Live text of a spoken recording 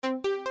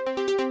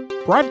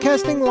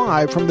Broadcasting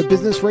live from the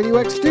Business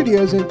RadioX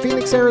studios in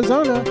Phoenix,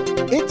 Arizona,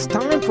 it's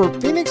time for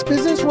Phoenix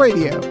Business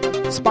Radio,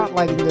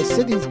 spotlighting the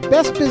city's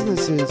best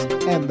businesses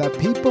and the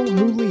people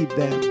who lead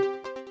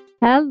them.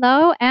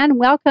 Hello and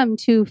welcome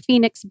to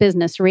Phoenix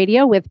Business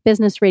Radio with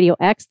Business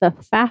RadioX, the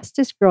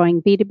fastest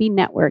growing B2B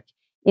network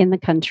in the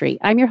country.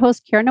 I'm your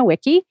host, Karen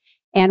Nowicki,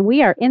 and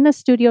we are in the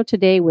studio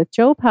today with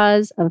Joe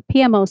Pusz of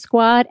PMO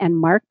Squad and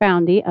Mark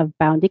Boundy of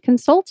Boundy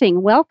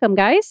Consulting. Welcome,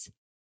 guys.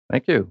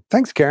 Thank you.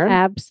 Thanks, Karen.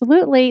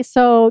 Absolutely.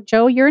 So,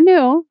 Joe, you're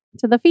new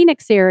to the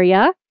Phoenix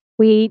area.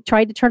 We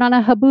tried to turn on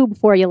a haboob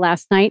for you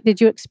last night.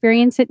 Did you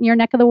experience it in your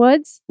neck of the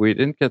woods? We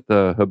didn't get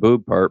the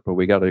haboob part, but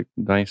we got a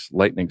nice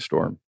lightning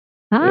storm.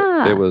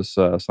 It was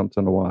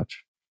something to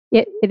watch.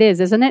 It is,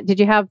 isn't it? Did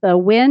you have the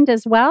wind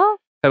as well?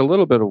 Had a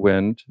little bit of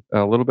wind,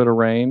 a little bit of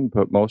rain,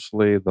 but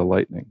mostly the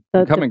lightning.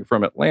 Coming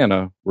from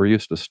Atlanta, we're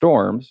used to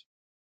storms,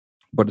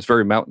 but it's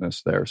very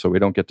mountainous there, so we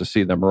don't get to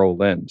see them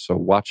roll in. So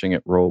watching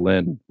it roll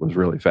in was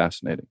really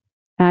fascinating.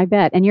 I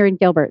bet. And you're in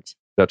Gilbert.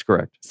 That's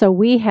correct. So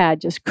we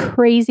had just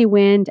crazy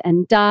wind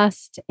and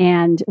dust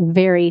and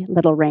very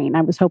little rain.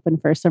 I was hoping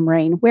for some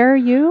rain. Where are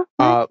you?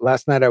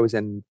 Last night I was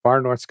in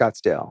far north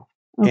Scottsdale.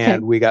 Okay.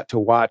 And we got to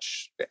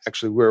watch,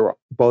 actually, we were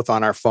both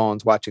on our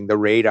phones watching the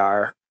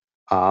radar.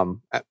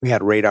 We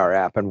had a radar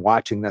app and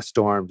watching the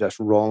storm just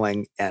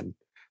rolling and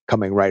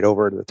coming right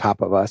over to the top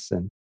of us.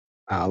 And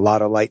a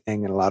lot of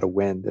lightning and a lot of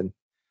wind,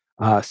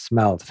 and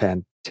smelled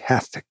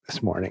fantastic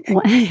this morning.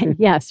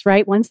 Yes,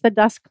 right. Once the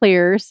dust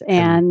clears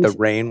and the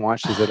rain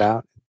washes it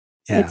out.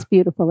 Yeah. It's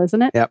beautiful,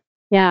 isn't it? Yep.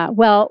 Yeah.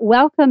 Well,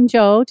 welcome,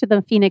 Joe, to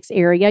the Phoenix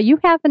area. You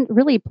haven't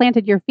really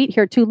planted your feet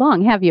here too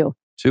long, have you?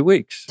 2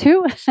 weeks.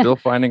 Still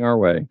finding our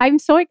way. I'm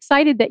so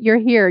excited that you're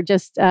here.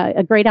 Just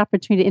a great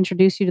opportunity to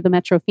introduce you to the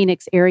Metro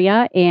Phoenix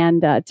area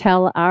and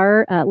tell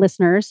our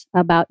listeners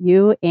about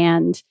you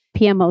and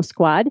PMO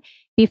Squad.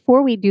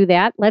 Before we do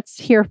that, let's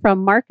hear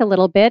from Mark a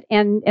little bit.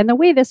 And the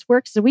way this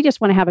works is we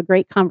just want to have a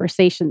great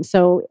conversation.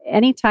 So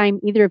anytime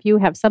either of you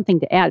have something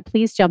to add,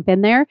 please jump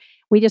in there.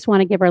 We just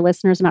want to give our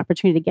listeners an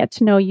opportunity to get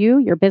to know you,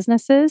 your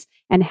businesses,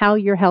 and how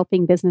you're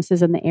helping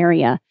businesses in the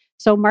area.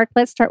 So, Mark,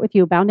 let's start with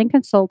you, Boundy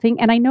Consulting.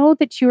 And I know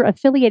that you're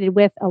affiliated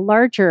with a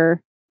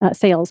larger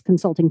sales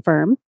consulting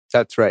firm.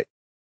 That's right.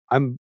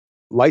 I'm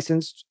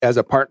licensed as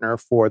a partner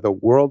for the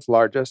world's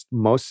largest,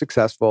 most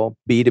successful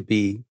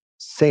B2B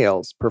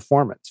sales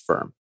performance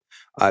firm.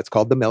 It's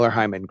called the Miller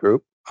Heiman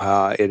Group.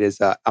 It is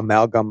an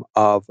amalgam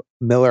of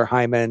Miller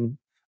Heiman,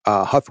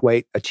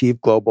 Huthwaite, Achieve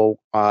Global,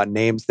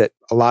 names that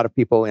a lot of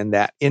people in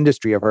that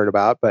industry have heard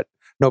about, but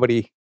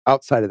nobody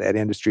outside of that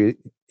industry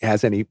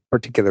has any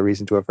particular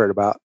reason to have heard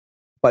about.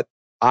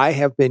 I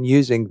have been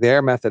using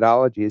their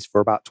methodologies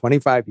for about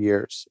 25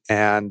 years,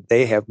 and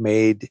they have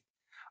made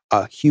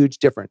a huge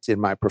difference in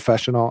my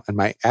professional and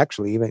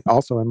even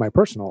also in my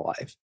personal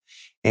life.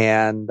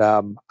 And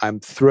I'm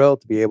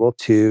thrilled to be able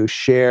to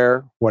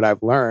share what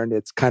I've learned.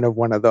 It's kind of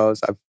one of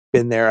those, I've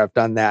been there, I've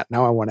done that.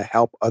 Now I want to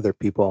help other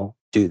people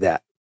do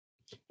that.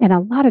 And a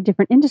lot of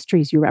different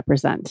industries you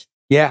represent.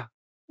 Yeah.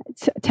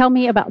 Tell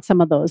me about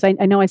some of those. I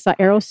know I saw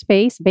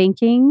aerospace,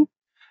 banking.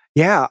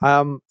 Yeah.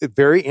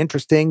 Very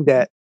interesting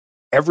that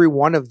every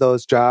one of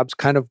those jobs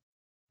kind of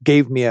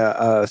gave me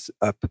a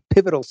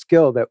pivotal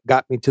skill that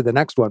got me to the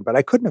next one, but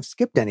I couldn't have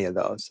skipped any of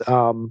those.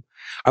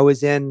 I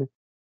was in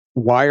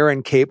wire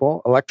and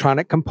cable,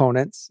 electronic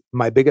components.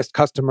 My biggest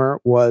customer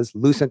was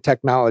Lucent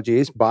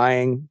Technologies,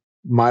 buying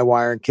my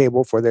wire and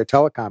cable for their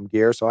telecom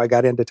gear. So I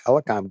got into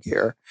telecom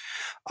gear.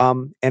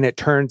 And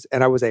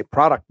I was a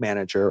product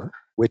manager,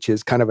 which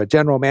is kind of a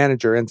general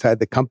manager inside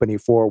the company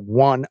for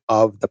one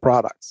of the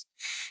products.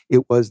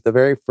 It was the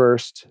very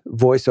first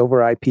voice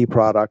over IP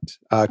product,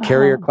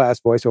 carrier class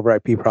voice over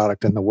IP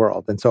product in the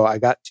world. And so I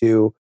got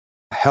to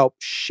help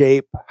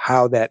shape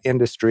how that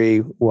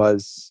industry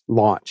was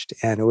launched.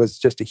 And it was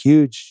just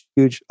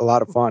a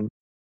lot of fun.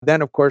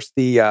 Then, of course,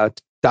 the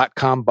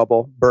dot-com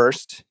bubble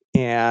burst,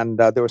 and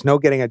there was no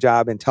getting a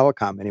job in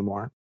telecom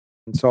anymore.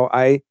 And so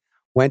I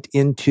went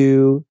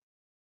into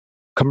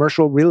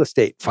commercial real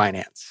estate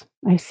finance.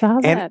 I saw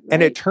that. Right?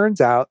 And it turns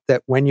out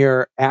that when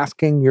you're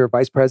asking your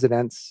vice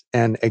presidents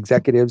and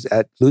executives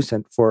at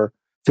Lucent for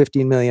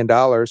 $15 million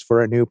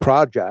for a new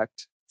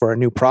project, for a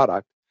new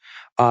product,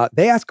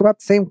 they ask about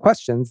the same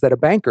questions that a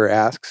banker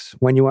asks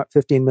when you want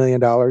 $15 million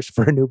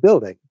for a new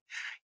building.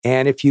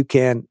 And if you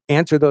can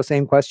answer those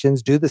same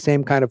questions, do the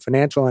same kind of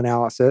financial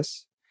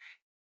analysis,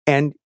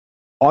 and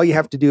all you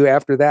have to do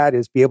after that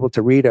is be able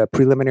to read a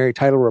preliminary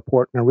title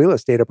report and a real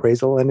estate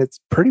appraisal, and it's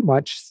pretty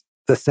much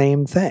the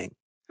same thing.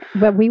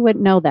 But we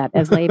wouldn't know that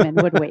as laymen,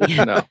 would we?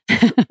 No.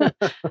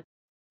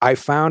 I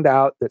found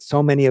out that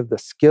so many of the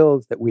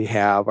skills that we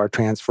have are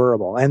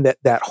transferable, and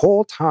that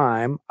whole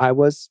time I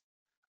was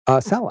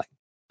selling.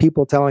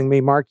 People telling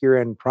me, Mark, you're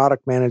in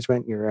product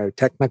management, you're a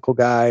technical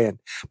guy,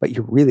 but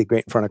you're really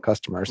great in front of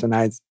customers. And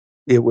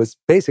it was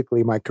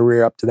basically my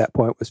career up to that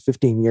point was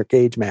 15-year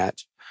cage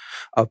match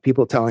of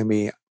people telling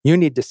me, you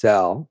need to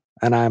sell.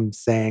 And I'm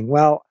saying,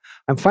 well,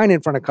 I'm fine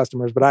in front of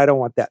customers, but I don't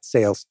want that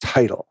sales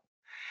title.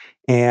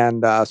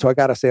 And so I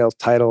got a sales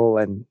title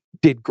and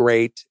did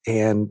great.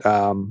 And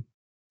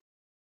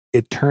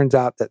it turns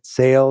out that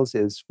sales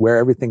is where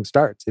everything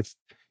starts. If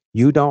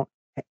you don't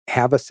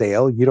have a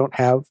sale, you don't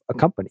have a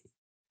company.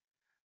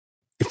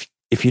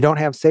 If you don't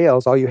have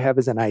sales, all you have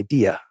is an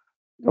idea.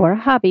 Or a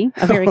hobby,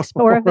 a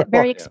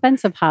very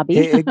expensive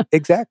hobby.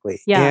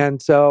 Exactly. Yeah.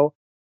 And so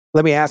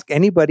let me ask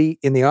anybody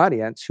in the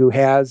audience who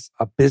has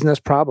a business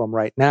problem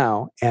right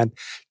now, and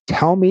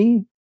tell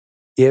me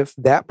if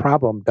that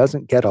problem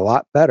doesn't get a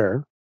lot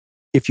better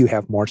if you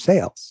have more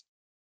sales.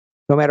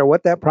 No matter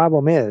what that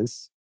problem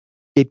is,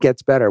 it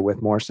gets better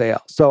with more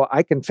sales. So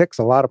I can fix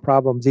a lot of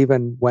problems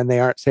even when they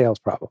aren't sales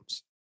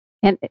problems.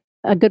 And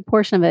a good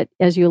portion of it,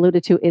 as you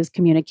alluded to, is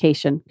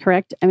communication,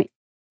 correct? I mean,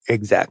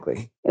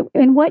 exactly.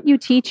 And what you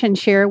teach and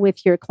share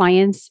with your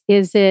clients,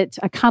 is it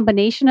a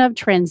combination of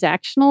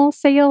transactional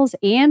sales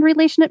and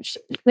relationships?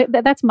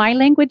 That's my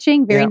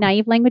languaging, very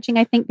naive languaging,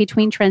 I think,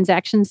 between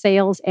transaction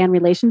sales and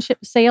relationship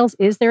sales.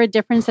 Is there a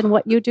difference in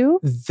what you do?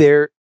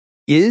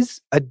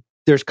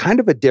 There's kind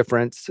of a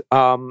difference.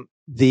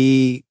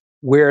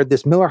 Where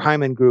this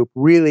Miller-Hyman group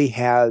really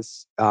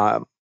has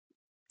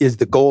is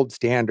the gold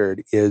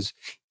standard is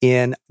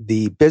in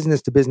the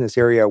business-to-business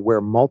area where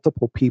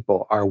multiple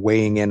people are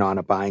weighing in on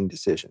a buying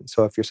decision.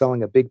 So if you're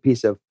selling a big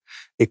piece of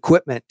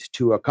equipment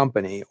to a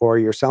company, or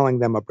you're selling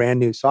them a brand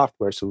new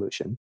software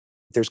solution,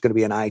 there's going to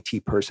be an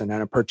IT person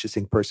and a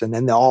purchasing person,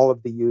 and all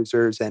of the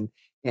users and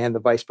the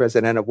vice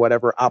president of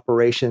whatever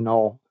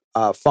operational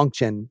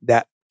function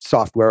that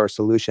software or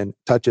solution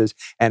touches,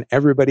 and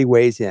everybody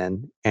weighs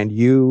in, and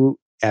you,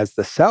 as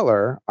the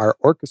seller, are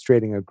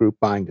orchestrating a group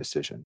buying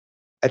decision.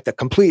 At the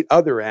complete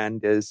other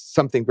end is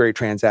something very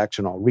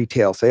transactional,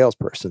 retail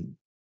salesperson.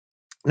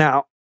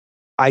 Now,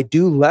 I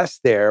do less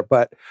there,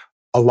 but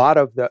a lot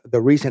of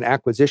the recent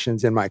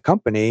acquisitions in my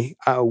company,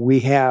 we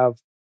have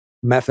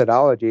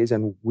methodologies,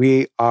 and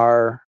we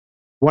are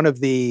one of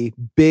the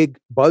big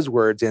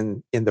buzzwords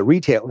in the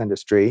retail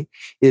industry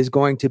is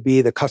going to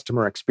be the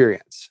customer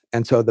experience.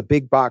 And so the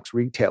big box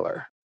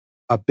retailer,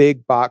 a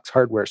big box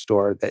hardware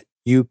store that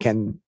you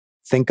can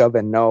think of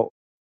and know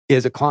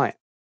is a client.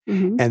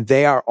 Mm-hmm. And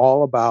they are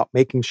all about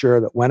making sure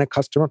that when a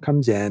customer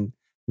comes in,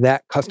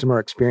 that customer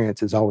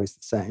experience is always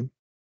the same.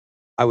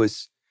 I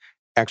was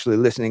actually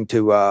listening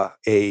to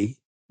a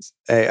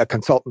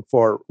consultant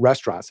for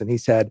restaurants, and he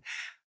said,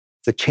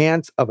 the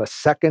chance of a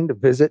second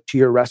visit to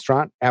your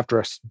restaurant after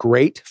a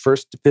great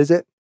first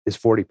visit is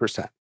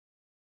 40%.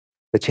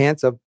 The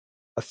chance of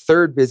a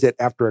third visit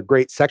after a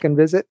great second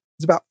visit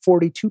is about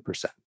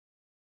 42%.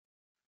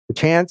 The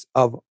chance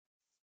of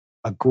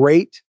a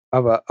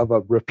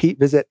repeat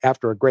visit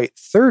after a great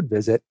third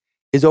visit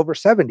is over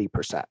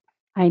 70%.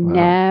 I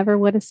never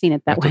would have seen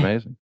it that way. That's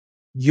amazing.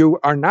 You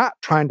are not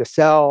trying to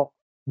sell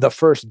the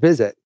first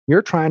visit.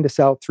 You're trying to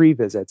sell 3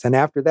 visits. And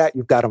after that,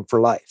 you've got them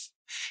for life.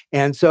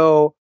 And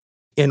so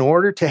in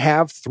order to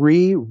have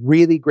 3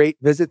 really great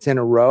visits in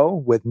a row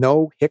with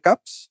no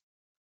hiccups,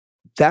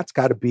 that's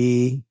got to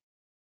be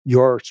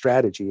your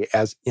strategy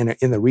as in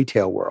the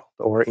retail world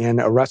or in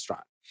a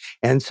restaurant.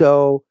 And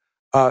so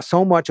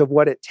much of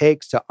what it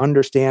takes to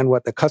understand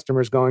what the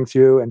customer's going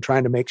through and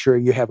trying to make sure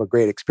you have a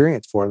great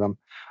experience for them.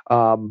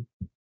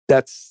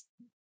 That's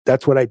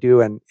what I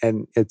do, and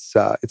it's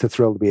a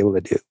thrill to be able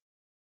to do.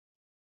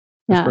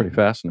 That's pretty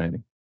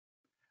fascinating.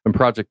 And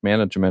project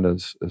management,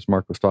 as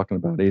Mark was talking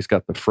about, he's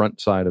got the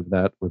front side of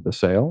that with the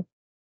sale,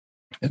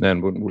 and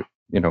then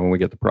when we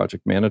get the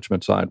project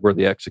management side, we're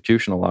the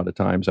execution a lot of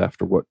times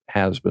after what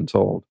has been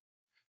sold.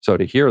 So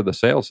to hear the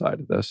sales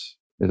side of this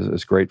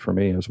is great for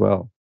me as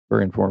well.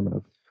 Very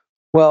informative.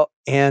 Well,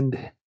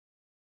 and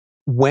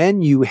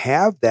when you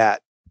have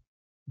that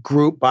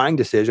group buying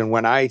decision,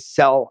 when I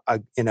sell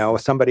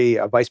somebody,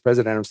 a vice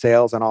president of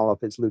sales and all of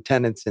his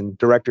lieutenants and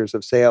directors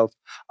of sales,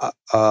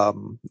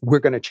 we're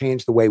going to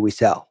change the way we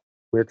sell.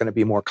 We're going to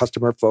be more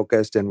customer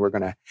focused, and we're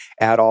going to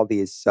add all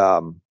these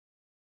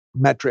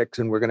metrics,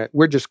 and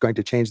we're just going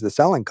to change the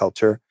selling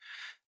culture.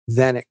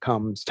 Then it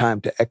comes time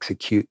to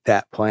execute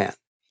that plan.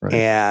 Right.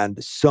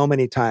 And so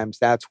many times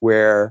that's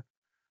where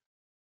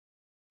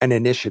an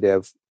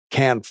initiative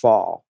can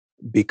fall,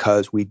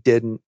 because we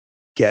didn't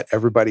get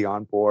everybody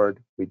on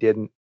board. We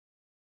didn't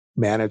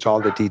manage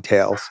all the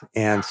details.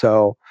 And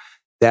so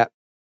that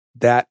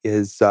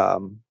is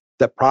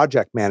the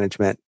project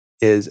management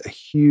is a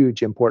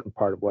huge important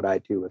part of what I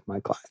do with my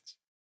clients.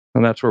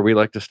 And that's where we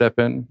like to step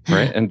in,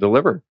 right, and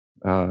deliver.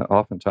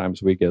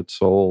 Oftentimes we get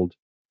sold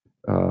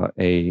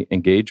a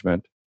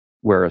engagement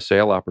where a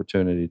sale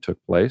opportunity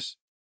took place.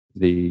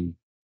 The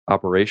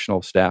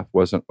operational staff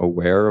wasn't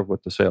aware of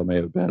what the sale may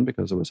have been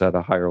because it was at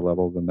a higher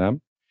level than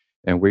them.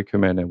 And we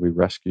come in and we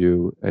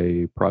rescue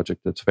a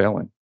project that's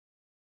failing.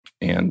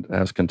 And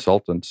as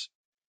consultants,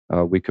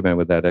 we come in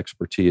with that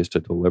expertise to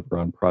deliver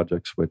on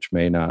projects which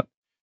may not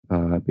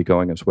be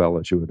going as well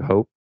as you would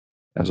hope,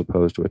 as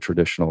opposed to a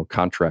traditional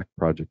contract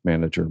project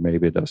manager.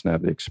 Maybe it doesn't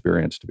have the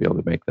experience to be able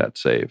to make that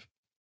save.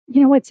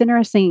 You know what's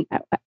interesting?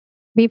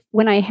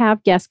 when I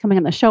have guests coming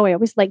on the show, I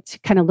always like to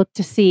kind of look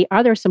to see,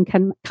 are there some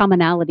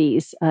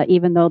commonalities,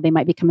 even though they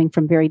might be coming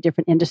from very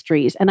different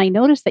industries? And I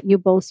noticed that you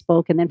both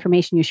spoke, and the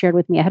information you shared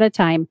with me ahead of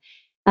time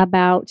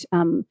about,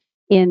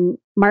 in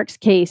Mark's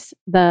case,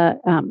 the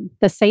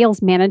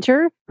sales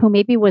manager who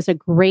maybe was a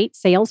great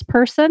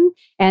salesperson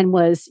and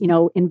was,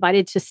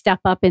 invited to step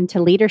up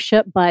into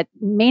leadership, but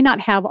may not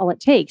have all it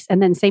takes.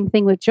 And then same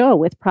thing with Joe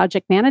with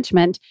project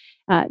management.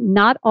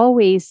 Not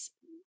always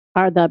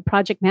are the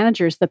project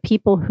managers the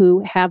people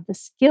who have the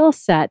skill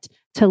set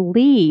to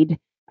lead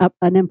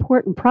an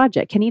important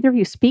project. Can either of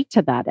you speak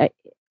to that?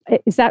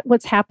 Is that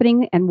what's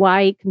happening and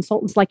why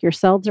consultants like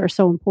yourselves are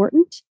so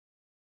important?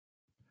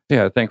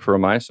 Yeah, I think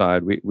from my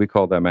side, we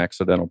call them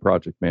accidental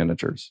project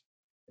managers.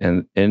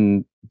 And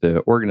in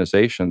the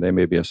organization, they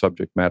may be a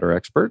subject matter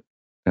expert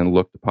and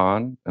looked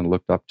upon and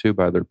looked up to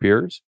by their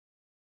peers,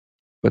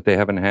 but they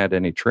haven't had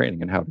any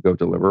training in how to go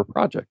deliver a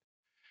project.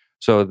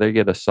 So they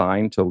get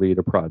assigned to lead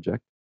a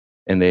project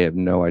and they have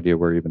no idea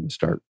where even to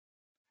start.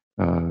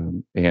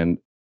 And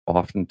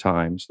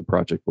oftentimes the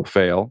project will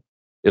fail.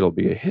 It'll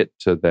be a hit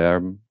to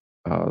them,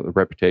 the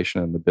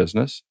reputation in the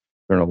business.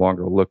 They're no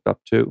longer looked up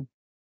to.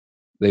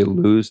 They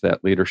lose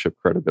that leadership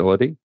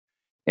credibility,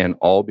 and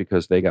all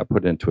because they got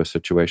put into a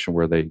situation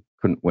where they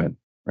couldn't win,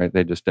 right?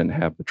 They just didn't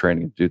have the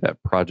training to do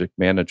that. Project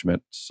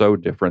management, so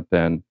different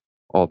than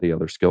all the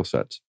other skill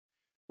sets.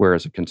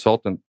 Whereas a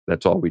consultant,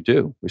 that's all we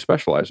do. We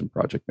specialize in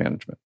project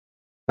management.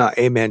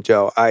 Amen,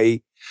 Joe.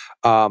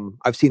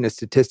 I've seen a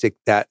statistic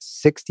that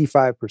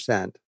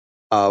 65%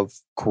 of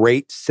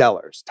great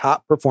sellers,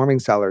 top performing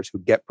sellers who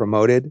get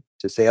promoted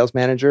to sales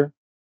manager,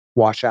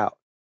 wash out.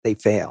 They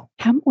fail.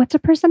 What's a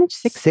percentage?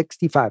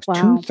 65, wow.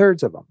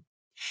 2/3 of them.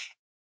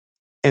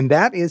 And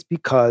that is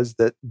because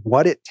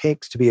what it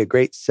takes to be a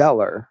great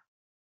seller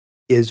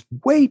is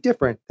way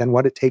different than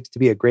what it takes to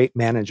be a great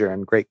manager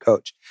and great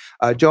coach.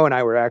 Joe and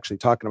I were actually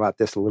talking about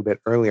this a little bit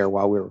earlier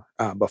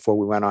before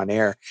we went on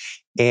air.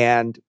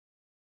 And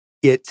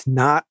it's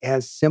not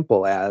as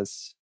simple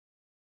as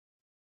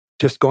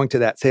just going to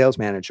that sales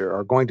manager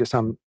or going to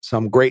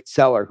some great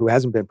seller who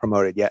hasn't been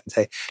promoted yet and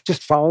say,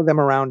 just follow them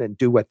around and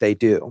do what they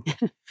do.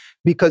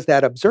 Because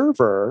that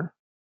observer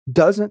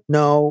doesn't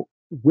know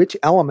which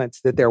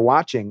elements that they're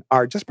watching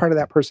are just part of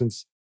that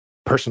person's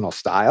personal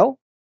style,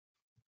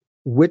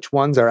 which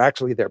ones are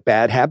actually their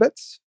bad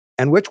habits,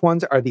 and which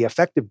ones are the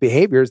effective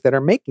behaviors that are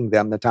making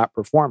them the top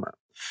performer.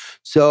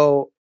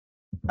 So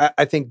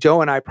I think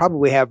Joe and I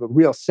probably have a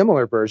real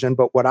similar version,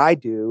 but what I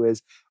do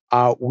is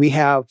we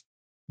have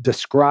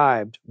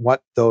described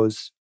what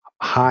those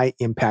high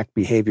impact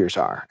behaviors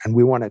are. And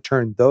we want to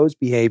turn those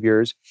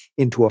behaviors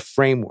into a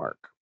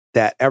framework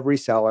that every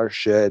seller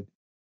should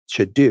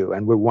do.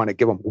 And we want to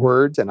give them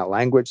words and a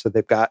language so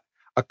they've got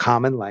a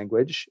common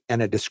language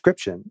and a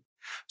description.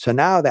 So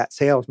now that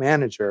sales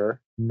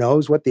manager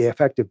knows what the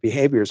effective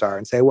behaviors are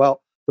and say,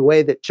 well, the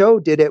way that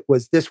Joe did it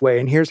was this way,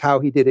 and here's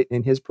how he did it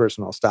in his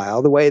personal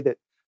style. The way that,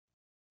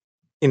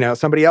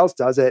 somebody else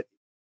does it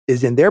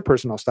is in their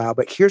personal style,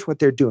 but here's what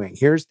they're doing.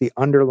 Here's the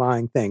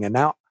underlying thing. And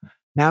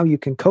now you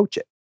can coach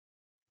it.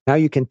 Now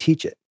you can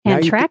teach it.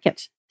 And track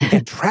it.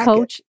 And track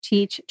Coach,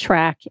 teach,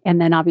 track, and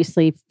then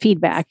obviously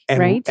feedback,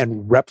 right?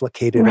 And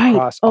replicate it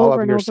across all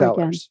of your sellers.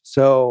 Again.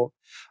 So,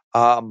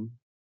 and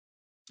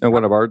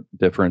one of our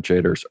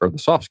differentiators are the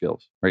soft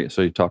skills, right?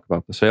 So you talk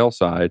about the sales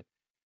side,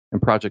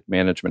 and project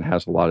management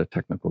has a lot of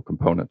technical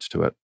components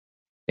to it.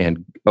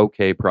 And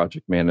okay,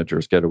 project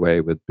managers get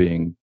away with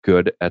being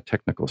good at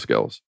technical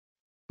skills.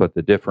 But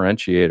the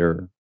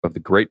differentiator of the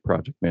great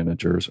project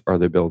managers are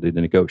the ability to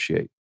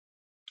negotiate,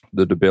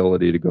 the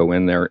ability to go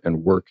in there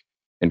and work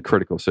in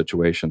critical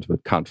situations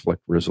with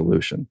conflict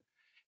resolution.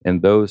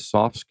 And those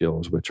soft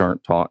skills, which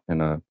aren't taught in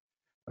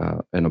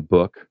a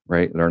book,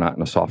 right? They're not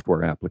in a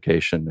software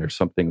application. There's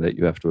something that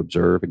you have to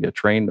observe and get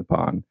trained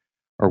upon,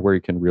 are where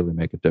you can really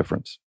make a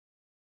difference.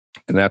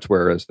 And that's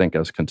where, as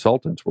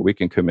consultants, where we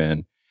can come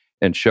in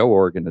and show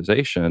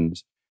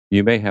organizations,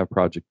 you may have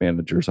project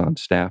managers on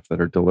staff that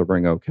are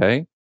delivering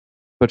okay,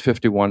 but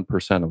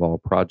 51% of all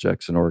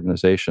projects and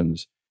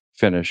organizations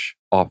finish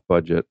off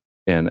budget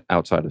and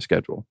outside of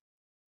schedule.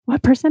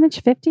 What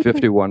percentage?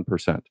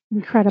 51%.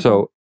 Incredible.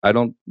 So I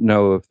don't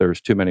know if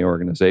there's too many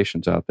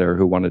organizations out there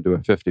who want to do a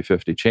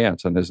 50-50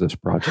 chance on is this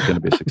project going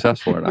to be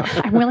successful or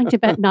not. I'm willing to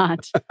bet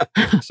not.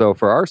 So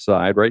for our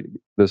side, right,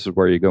 this is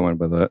where you go in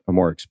with a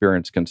more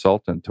experienced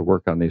consultant to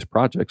work on these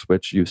projects,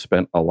 which you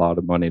spent a lot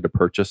of money to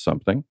purchase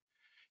something,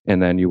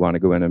 and then you want to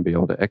go in and be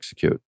able to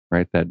execute,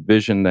 right? That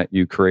vision that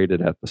you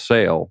created at the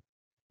sale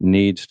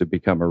needs to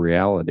become a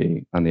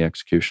reality on the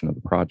execution of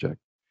the project.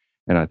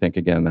 And I think,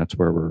 again, that's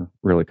where we're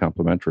really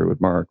complementary with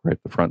Mark, right?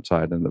 The front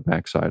side and the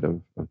back side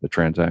of the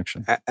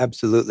transaction.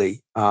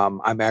 Absolutely.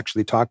 I'm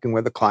actually talking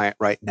with a client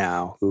right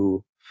now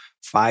who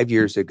 5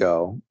 years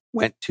ago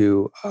went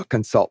to a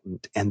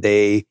consultant, and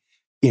they,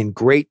 in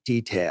great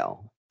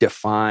detail,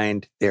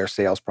 defined their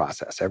sales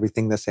process,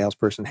 everything the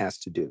salesperson has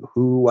to do,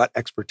 what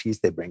expertise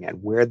they bring in,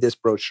 where this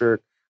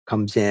brochure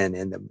comes in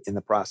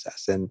the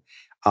process. And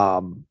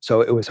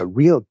So it was a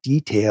real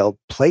detailed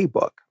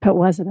playbook. But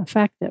wasn't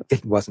effective.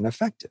 It wasn't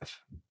effective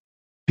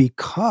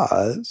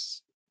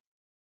because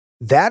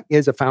that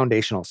is a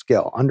foundational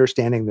skill,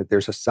 understanding that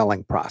there's a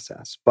selling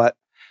process. But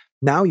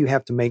now you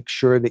have to make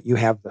sure that you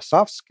have the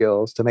soft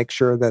skills to make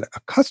sure that a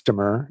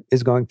customer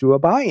is going through a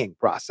buying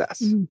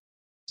process. Mm-hmm.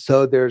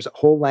 So there's a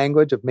whole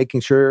language of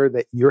making sure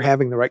that you're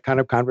having the right kind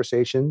of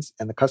conversations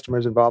and the customer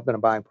is involved in a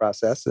buying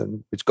process,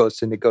 and which goes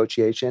to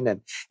negotiation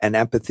and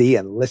empathy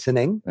and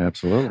listening.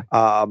 Absolutely.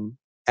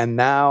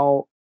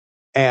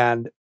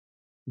 And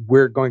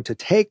we're going to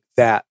take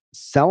that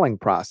selling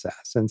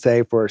process and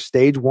say, for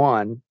stage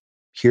one,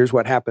 here's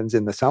what happens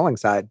in the selling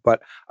side,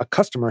 but a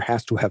customer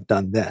has to have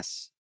done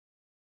this.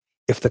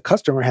 If the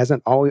customer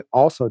hasn't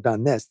also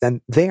done this,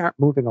 then they aren't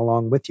moving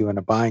along with you in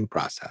a buying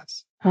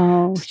process.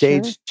 Oh,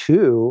 Stage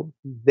two,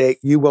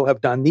 you will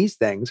have done these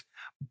things,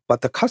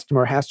 but the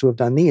customer has to have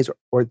done these,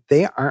 or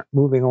they aren't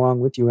moving along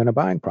with you in a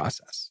buying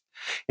process.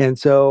 And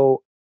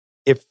so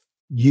if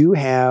you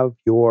have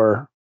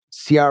your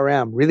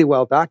CRM really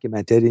well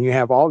documented and you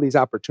have all these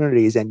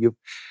opportunities and you've,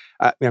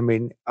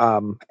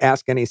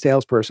 ask any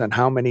salesperson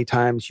how many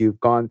times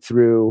you've gone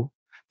through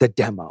the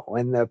demo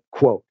and the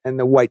quote and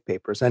the white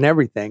papers and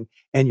everything,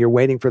 and you're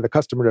waiting for the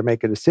customer to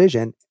make a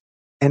decision.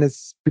 And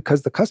it's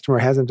because the customer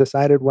hasn't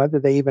decided whether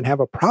they even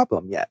have a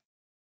problem yet.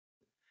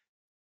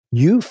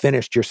 You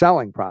finished your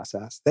selling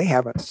process. They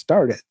haven't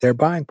started their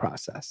buying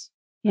process.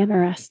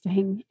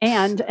 Interesting.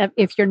 And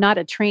if you're not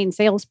a trained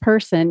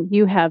salesperson,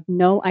 you have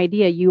no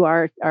idea you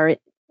are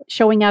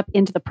showing up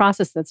into the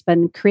process that's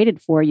been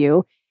created for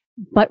you.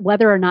 But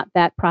whether or not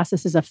that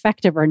process is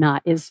effective or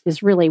not is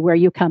really where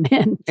you come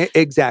in.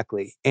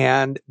 Exactly.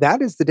 And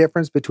that is the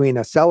difference between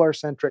a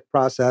seller-centric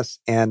process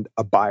and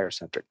a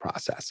buyer-centric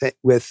process.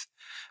 With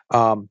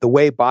the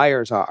way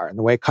buyers are and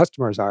the way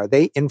customers are,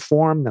 they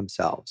inform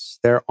themselves.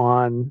 They're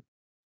on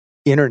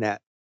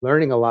internet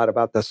learning a lot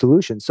about the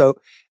solution. So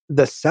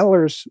the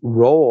seller's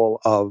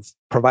role of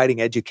providing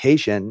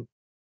education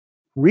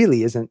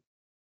really isn't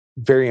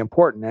very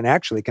important and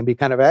actually can be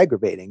kind of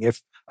aggravating.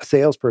 If a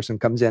salesperson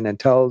comes in and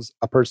tells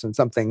a person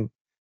something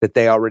that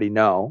they already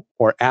know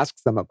or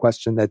asks them a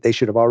question that they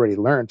should have already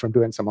learned from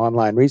doing some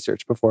online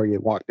research before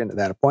you walked into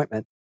that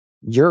appointment,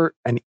 you're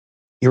an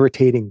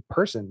irritating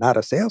person, not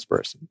a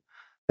salesperson.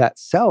 That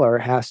seller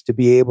has to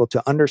be able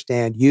to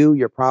understand you,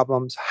 your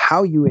problems,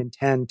 how you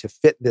intend to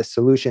fit this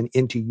solution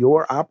into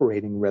your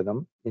operating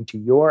rhythm, into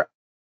your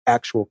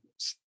actual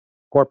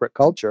corporate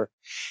culture,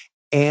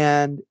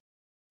 and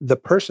the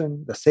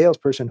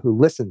salesperson who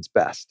listens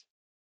best,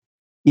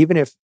 even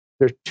if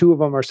there's two of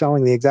them are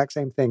selling the exact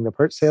same thing,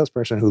 the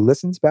salesperson who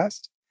listens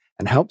best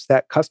and helps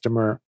that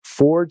customer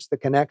forge the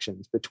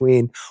connections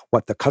between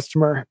what the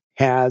customer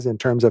has in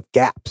terms of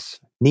gaps,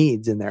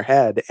 needs in their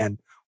head, and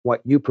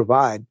what you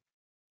provide,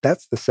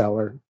 that's the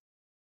seller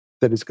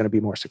that is going to be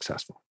more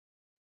successful.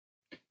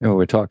 When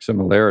we talk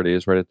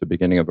similarities right at the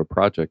beginning of a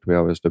project, we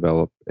always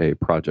develop a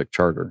project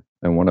charter.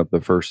 And one of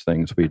the first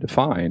things we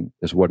define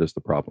is, what is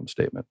the problem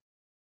statement?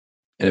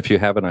 And if you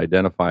haven't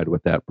identified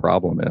what that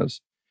problem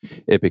is,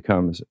 it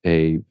becomes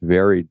a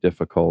very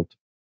difficult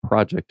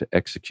project to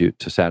execute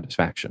to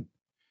satisfaction,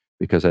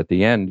 because at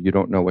the end, you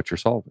don't know what you're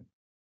solving.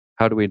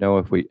 How do we know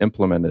if we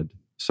implemented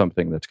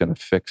something that's going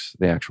to fix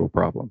the actual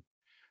problem?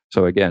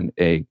 So again,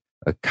 a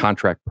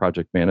contract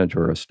project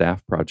manager or a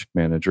staff project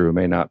manager who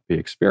may not be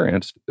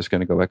experienced is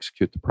going to go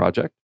execute the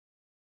project.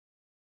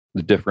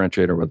 The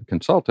differentiator with the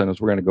consultant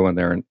is we're going to go in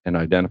there and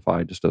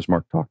identify, just as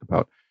Mark talked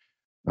about,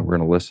 we're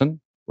going to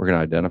listen. We're going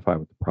to identify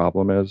what the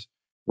problem is.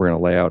 We're going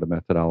to lay out a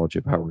methodology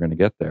of how we're going to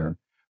get there,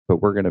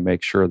 but we're going to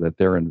make sure that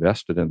they're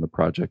invested in the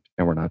project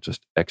and we're not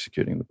just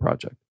executing the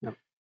project. Yep.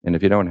 And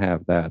if you don't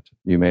have that,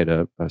 you made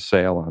a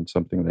sale on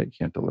something that you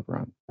can't deliver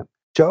on. Yep.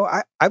 Joe,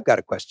 I've got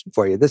a question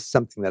for you. This is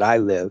something that I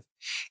live.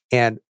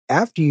 And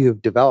after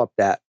you've developed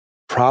that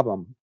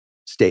problem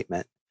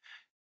statement,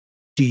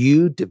 do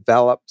you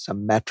develop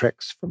some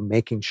metrics for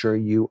making sure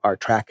you are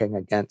tracking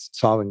against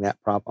solving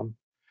that problem?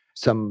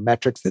 Some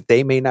metrics that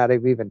they may not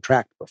have even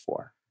tracked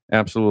before?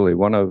 Absolutely.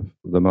 One of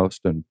the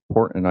most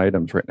important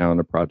items right now in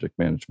the project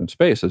management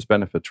space is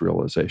benefits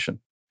realization,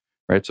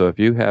 right? So if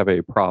you have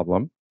a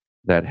problem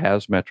that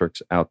has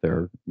metrics out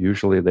there,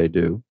 usually they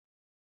do,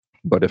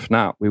 but if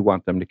not, we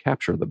want them to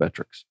capture the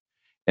metrics.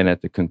 And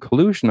at the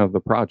conclusion of the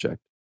project,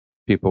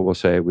 people will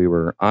say, we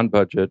were on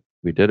budget,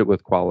 we did it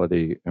with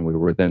quality, and we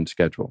were within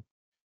schedule.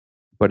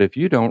 But if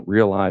you don't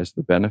realize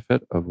the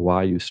benefit of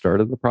why you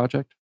started the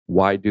project,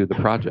 why do the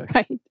project?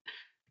 Right.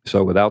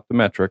 So without the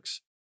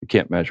metrics, you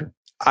can't measure.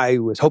 I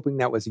was hoping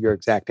that was your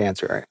exact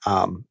answer.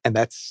 And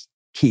that's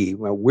key.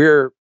 Well,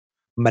 we're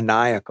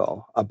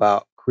maniacal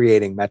about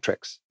creating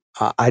metrics.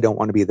 I don't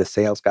want to be the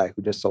sales guy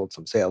who just sold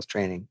some sales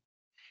training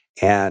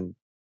and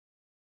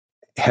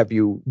have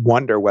you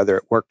wonder whether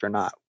it worked or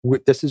not.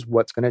 This is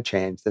what's going to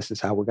change. This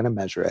is how we're going to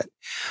measure it.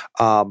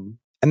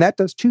 And that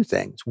does two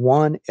things.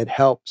 One, it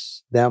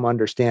helps them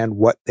understand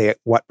what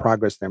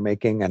progress they're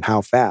making and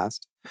how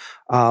fast.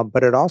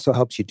 But it also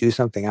helps you do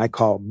something I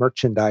call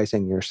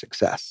merchandising your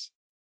success.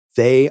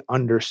 They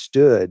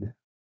understood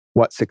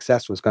what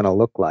success was going to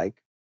look like.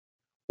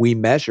 We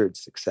measured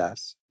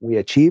success. We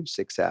achieved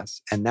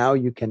success. And now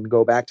you can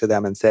go back to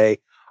them and say,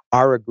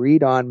 our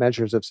agreed on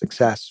measures of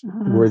success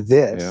were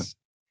this,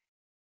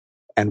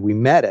 and we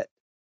met it,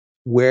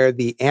 where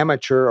the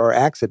amateur or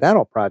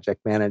accidental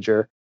project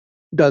manager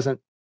doesn't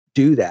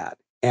do that.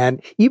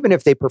 And even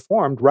if they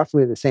performed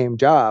roughly the same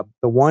job,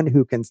 the one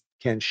who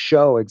can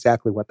show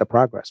exactly what the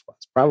progress was,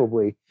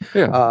 probably.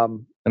 Yeah.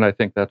 And I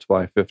think that's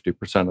why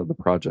 50% of the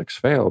projects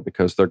fail,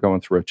 because they're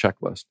going through a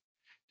checklist.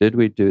 Did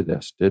we do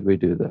this? Did we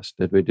do this?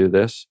 Did we do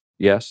this?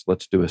 Yes,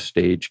 let's do a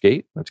stage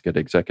gate. Let's get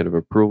executive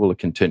approval to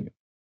continue.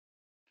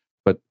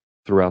 But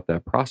throughout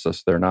that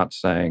process, they're not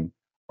saying,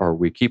 are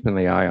we keeping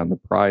the eye on the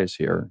prize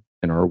here?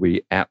 And are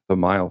we at the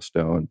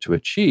milestone to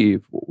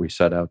achieve what we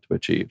set out to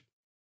achieve?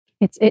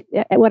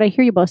 What I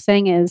hear you both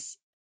saying is,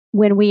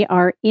 when we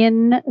are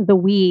in the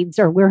weeds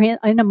or we're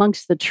in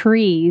amongst the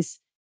trees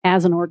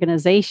as an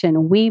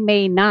organization, we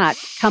may not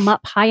come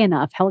up high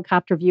enough,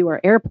 helicopter view or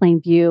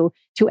airplane view,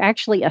 to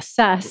actually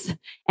assess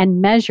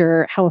and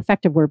measure how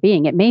effective we're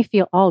being. It may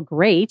feel all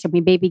great and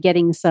we may be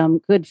getting some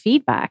good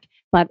feedback,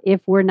 but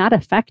if we're not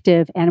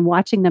effective and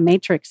watching the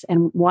matrix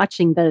and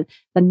watching the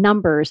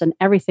numbers and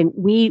everything,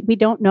 we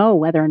don't know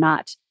whether or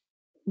not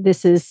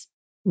this is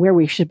where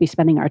we should be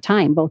spending our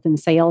time, both in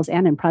sales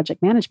and in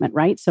project management,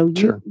 right? So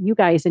you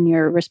guys in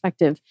your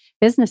respective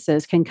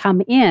businesses can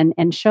come in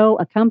and show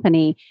a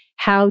company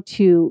how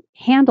to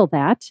handle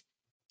that,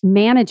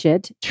 manage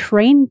it,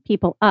 train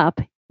people up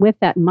with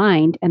that in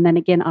mind, and then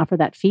again, offer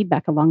that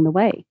feedback along the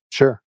way.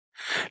 Sure.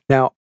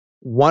 Now,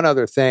 one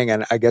other thing,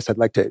 and I guess I'd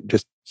like to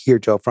just hear,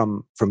 Joe,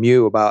 from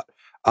you about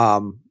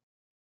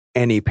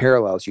any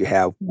parallels you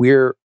have.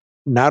 We're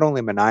not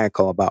only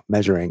maniacal about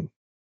measuring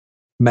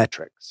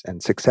metrics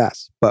and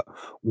success, but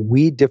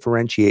we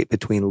differentiate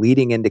between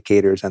leading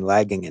indicators and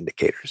lagging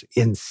indicators.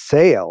 In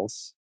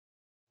sales,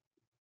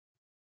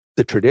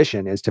 the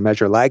tradition is to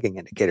measure lagging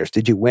indicators.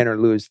 Did you win or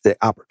lose the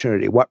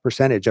opportunity? What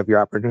percentage of your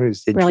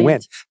opportunities did you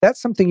win?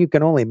 That's something you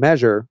can only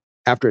measure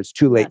after it's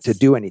too late to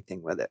do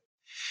anything with it.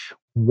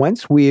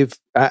 Once we've,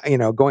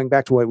 going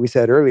back to what we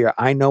said earlier,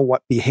 I know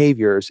what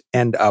behaviors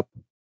end up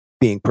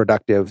being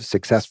productive,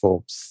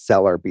 successful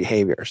seller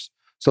behaviors.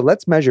 So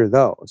let's measure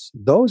those.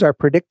 Those are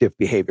predictive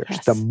behaviors.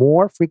 Yes. The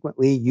more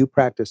frequently you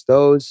practice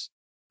those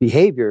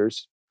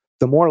behaviors,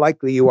 the more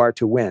likely you are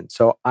to win.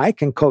 So I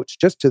can coach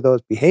just to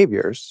those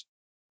behaviors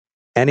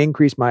and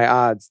increase my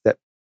odds that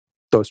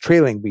those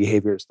trailing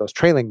behaviors, those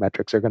trailing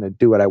metrics are going to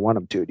do what I want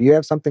them to. Do you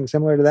have something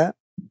similar to that?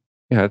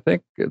 Yeah, I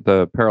think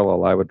the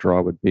parallel I would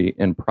draw would be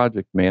in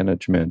project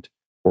management,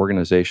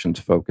 organizations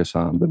focus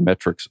on the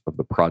metrics of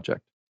the project,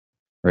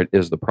 right?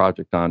 Is the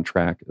project on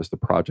track? Is the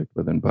project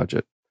within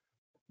budget?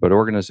 But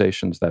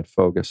organizations that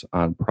focus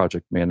on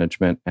project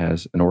management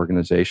as an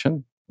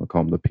organization, we'll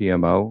call them the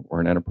PMO or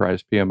an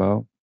enterprise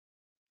PMO,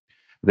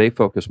 they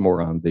focus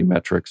more on the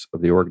metrics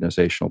of the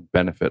organizational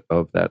benefit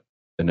of that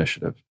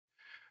initiative.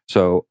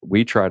 So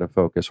we try to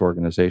focus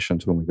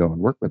organizations when we go and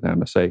work with them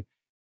to say,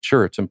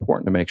 sure, it's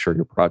important to make sure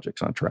your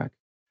project's on track.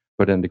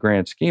 But in the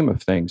grand scheme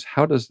of things,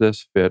 how does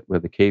this fit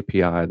with the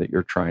KPI that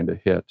you're trying to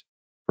hit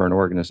for an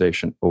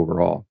organization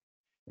overall?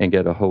 And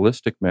get a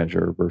holistic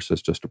measure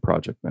versus just a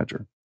project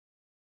measure.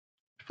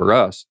 For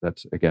us,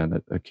 that's,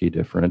 again, a key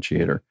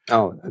differentiator.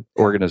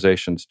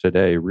 Organizations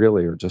today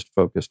really are just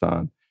focused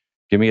on,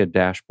 give me a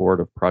dashboard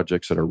of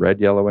projects that are red,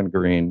 yellow, and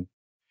green,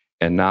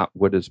 and not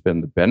what has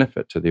been the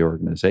benefit to the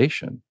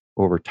organization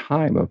over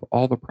time of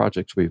all the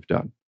projects we've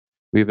done.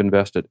 We've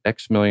invested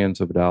X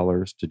millions of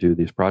dollars to do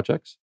these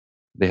projects.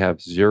 They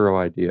have zero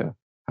idea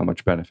how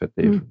much benefit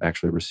they've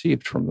actually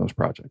received from those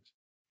projects.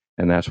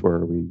 And that's where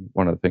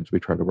one of the things we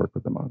try to work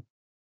with them on.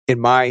 In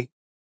my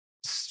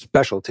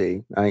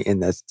specialty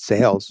in the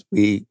sales,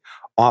 we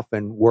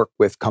often work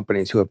with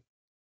companies who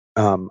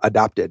have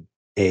adopted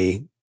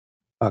a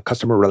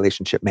customer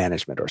relationship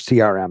management or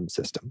CRM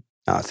system.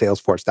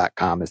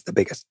 Salesforce.com is the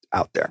biggest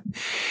out there.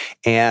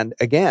 And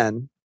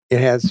again, it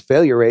has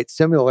failure rates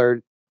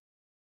similar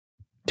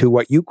to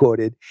what you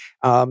quoted.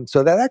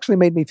 So that actually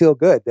made me feel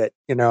good that,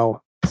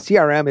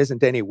 CRM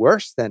isn't any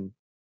worse than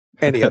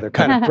any other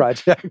kind of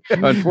project.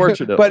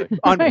 Unfortunately.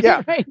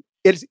 Right.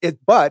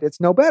 But it's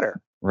no better.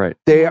 Right.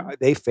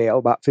 They fail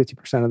about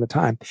 50% of the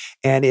time.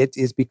 And it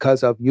is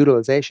because of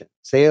utilization.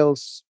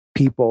 Sales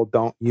people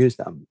don't use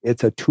them.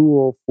 It's a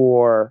tool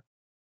for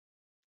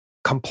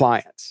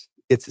compliance.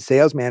 It's a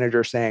sales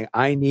manager saying,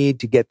 I need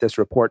to get this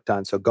report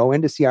done. So go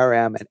into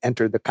CRM and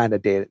enter this kind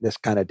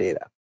of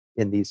data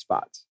in these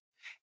spots.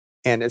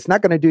 And it's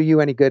not going to do you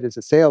any good as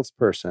a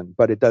salesperson,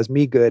 but it does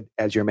me good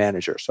as your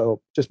manager.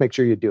 So just make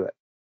sure you do it.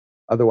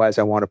 Otherwise,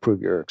 I won't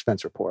approve your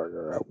expense report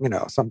or,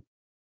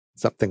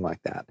 something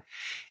like that.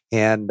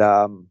 And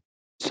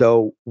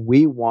so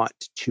we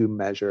want to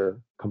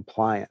measure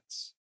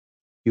compliance,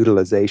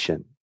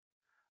 utilization,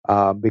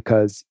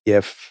 because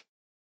if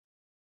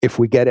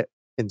we get it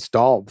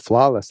installed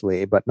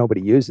flawlessly, but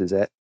nobody uses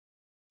it,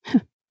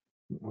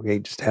 we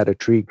just had a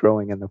tree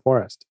growing in the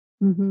forest.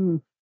 Mm-hmm.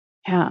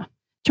 Yeah.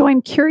 Joe,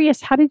 I'm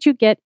curious, how did you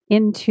get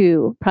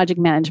into project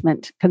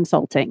management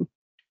consulting?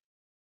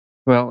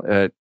 Well,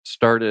 it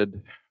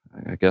started,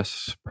 I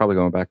guess, probably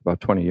going back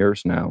about 20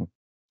 years now.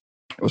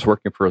 I was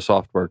working for a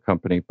software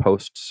company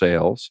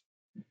post-sales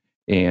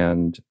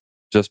and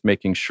just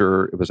making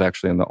sure it was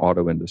actually in the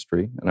auto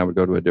industry. And I would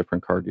go to a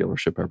different car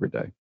dealership every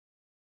day.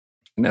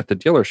 And at the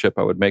dealership,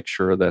 I would make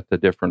sure that the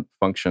different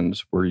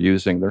functions were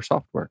using their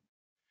software.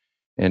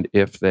 And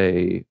if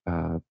they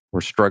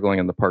were struggling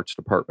in the parts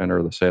department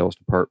or the sales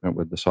department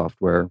with the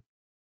software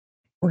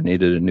or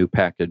needed a new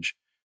package,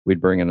 we'd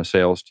bring in a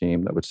sales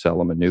team that would sell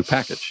them a new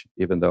package,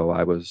 even though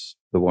I was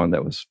the one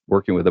that was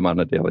working with them on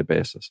a daily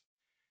basis.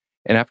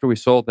 And after we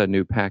sold that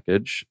new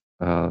package,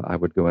 I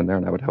would go in there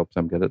and I would help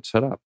them get it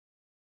set up.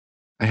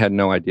 I had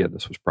no idea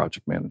this was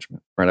project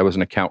management, right? I was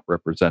an account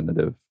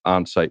representative,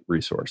 on-site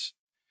resource.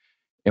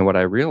 And what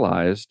I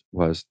realized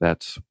was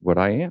that's what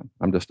I am.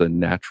 I'm just a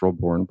natural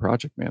born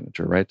project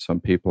manager, right? Some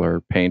people are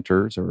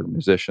painters or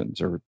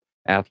musicians or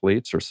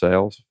athletes or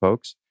sales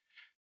folks.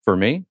 For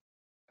me,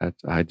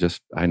 I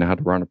know how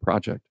to run a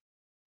project.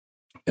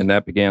 And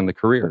that began the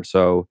career.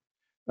 So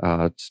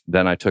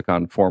then I took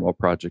on formal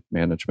project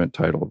management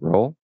title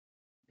role,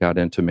 got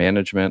into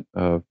management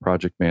of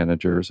project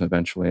managers,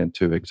 eventually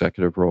into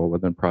executive role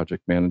within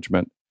project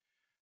management,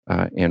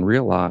 and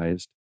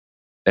realized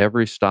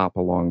every stop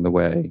along the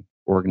way,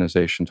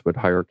 organizations would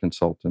hire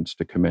consultants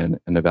to come in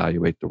and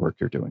evaluate the work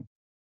you're doing.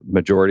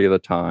 Majority of the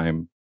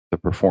time, the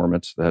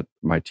performance that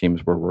my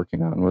teams were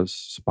working on was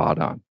spot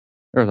on.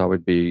 There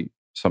would be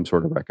some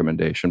sort of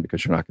recommendation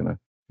because you're not going to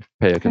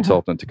pay a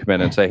consultant to come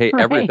in and say, hey,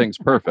 Right. everything's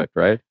perfect,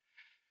 right?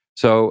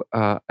 So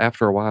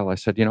after a while, I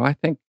said, I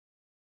think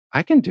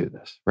I can do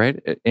this,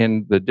 right?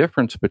 And the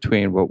difference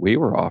between what we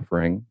were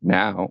offering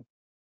now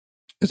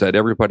is that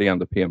everybody on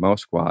the PMO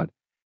squad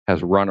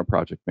has run a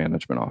project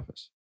management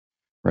office,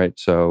 right?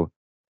 So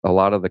a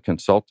lot of the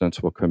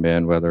consultants will come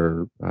in,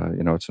 whether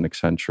it's an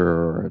Accenture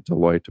or a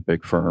Deloitte, a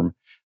big firm,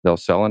 they'll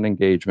sell an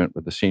engagement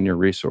with a senior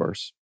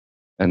resource,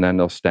 and then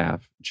they'll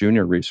staff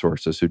junior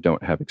resources who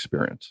don't have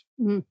experience.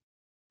 Mm.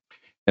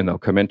 And they'll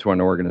come into an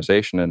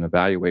organization and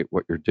evaluate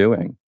what you're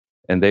doing,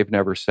 and they've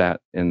never sat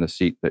in the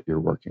seat that you're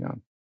working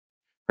on.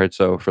 Right.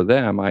 So for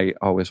them, I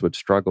always would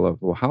struggle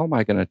of, well, how am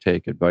I going to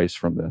take advice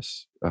from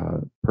this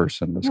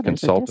person, this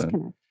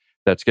consultant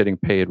that's getting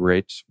paid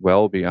rates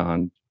well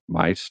beyond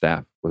my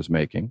staff was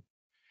making?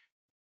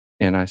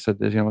 And I said,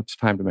 it's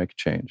time to make a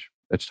change.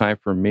 It's time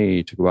for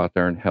me to go out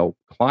there and help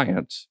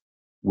clients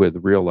with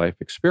real life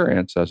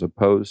experience as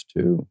opposed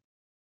to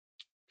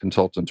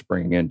consultants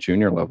bringing in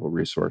junior level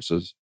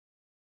resources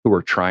who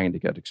were trying to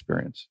get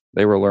experience.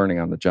 They were learning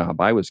on the job.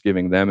 I was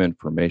giving them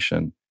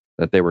information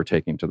that they were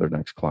taking to their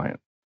next client.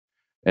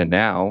 And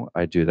now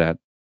I do that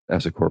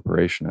as a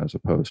corporation as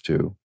opposed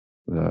to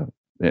the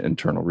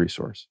internal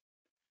resource.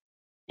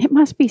 It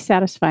must be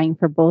satisfying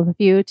for both of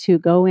you to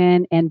go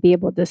in and be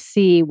able to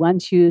see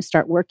once you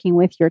start working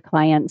with your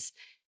clients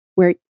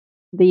where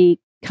the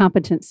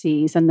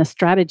competencies and the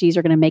strategies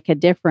are going to make a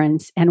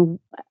difference and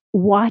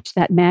watch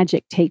that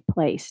magic take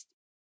place.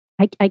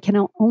 I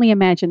can only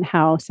imagine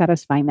how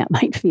satisfying that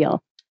might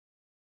feel.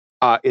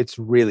 It's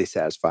really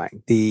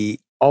satisfying. The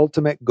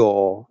ultimate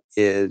goal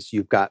is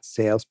you've got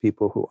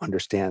salespeople who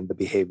understand the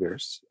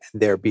behaviors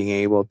and they're being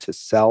able to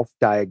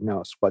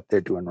self-diagnose what they're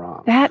doing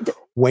wrong.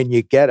 When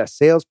you get a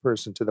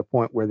salesperson to the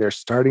point where they're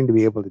starting to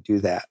be able to do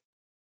that,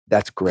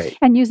 that's great.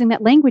 And using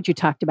that language you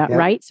talked about,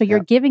 right? So you're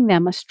giving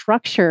them a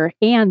structure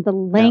and the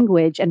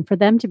language and for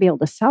them to be able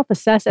to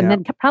self-assess and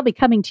then probably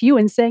coming to you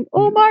and saying,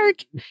 oh,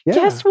 Mark,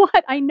 guess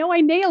what? I know I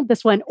nailed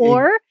this one.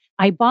 Or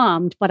I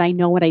bombed, but I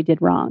know what I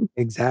did wrong.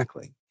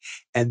 Exactly.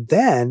 And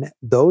then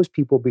those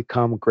people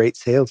become great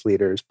sales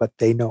leaders, but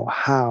they know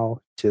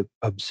how to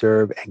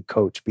observe and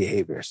coach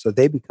behavior. So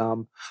they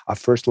become a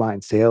first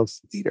line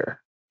sales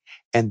leader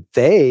and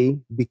they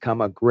become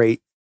a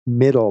great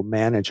middle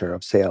manager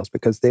of sales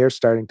because they're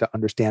starting to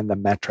understand the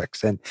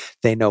metrics and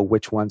they know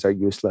which ones are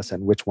useless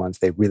and which ones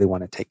they really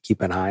want to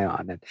keep an eye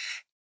on, and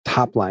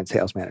top line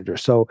sales manager.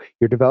 So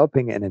you're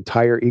developing an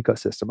entire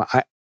ecosystem.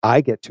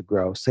 I get to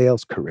grow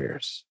sales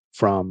careers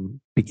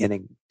from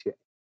beginning to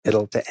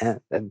middle to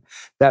end. And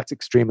that's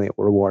extremely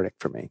rewarding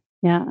for me.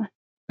 Yeah.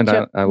 And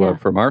I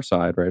love from our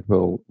side, right?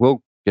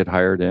 We'll get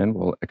hired in,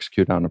 we'll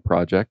execute on a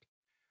project,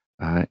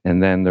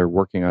 and then they're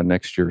working on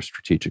next year's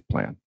strategic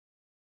plan.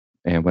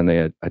 And when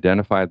they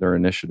identify their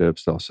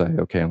initiatives, they'll say,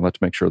 okay, and let's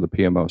make sure the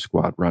PMO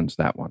squad runs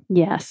that one.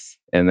 Yes.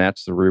 And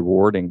that's the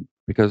rewarding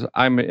because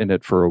I'm in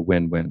it for a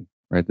win-win,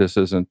 right? This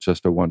isn't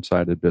just a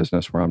one-sided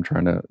business where I'm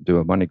trying to do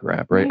a money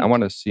grab, right? I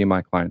want to see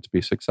my clients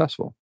be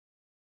successful.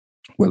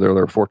 Whether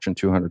they're a Fortune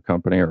 200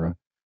 company or a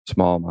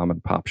small mom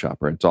and pop shop,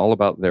 right? It's all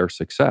about their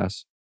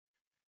success.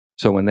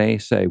 So when they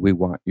say, we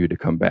want you to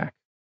come back,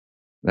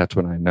 that's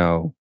when I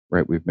know,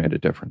 right, we've made a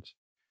difference.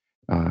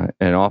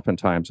 And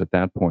oftentimes at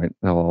that point,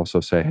 they'll also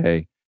say,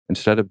 hey,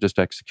 instead of just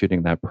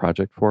executing that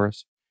project for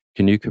us,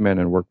 can you come in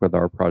and work with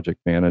our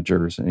project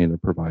managers and either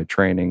provide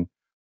training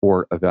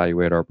or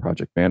evaluate our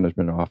project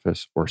management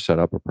office or set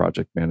up a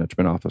project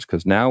management office?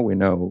 Because now we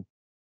know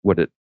what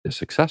it is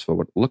successful,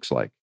 what it looks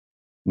like.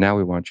 Now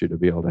we want you to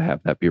be able to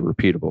have that be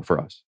repeatable for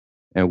us.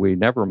 And we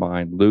never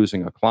mind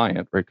losing a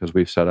client, right? Because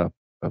we've set up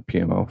a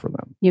PMO for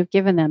them. You've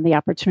given them the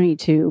opportunity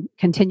to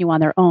continue on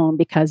their own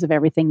because of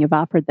everything you've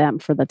offered them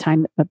for the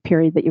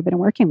period that you've been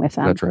working with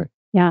them. That's right.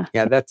 Yeah.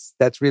 Yeah,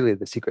 that's really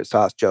the secret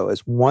sauce, Joe,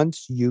 is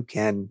once you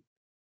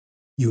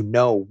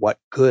know what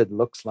good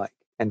looks like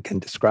and can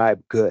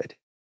describe good,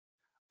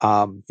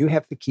 you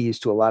have the keys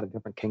to a lot of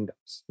different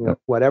kingdoms. You know,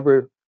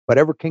 whatever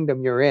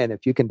kingdom you're in,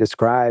 if you can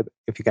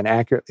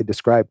accurately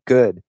describe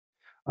good,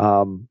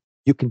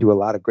 you can do a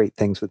lot of great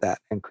things with that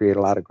and create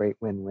a lot of great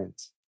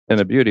win-wins. And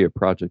the beauty of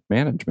project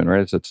management,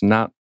 right, is it's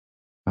not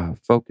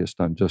focused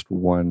on just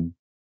one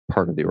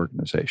part of the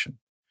organization.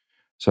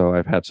 So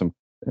I've had some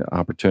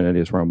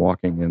opportunities where I'm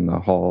walking in the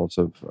halls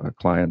of a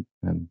client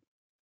and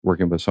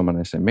working with someone.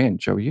 I say, man,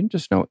 Joe, you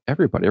just know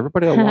everybody.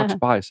 Everybody that walks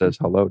by says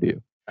hello to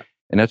you.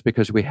 And that's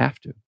because we have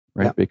to,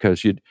 right? Yep.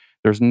 Because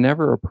there's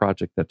never a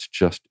project that's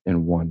just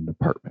in one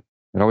department.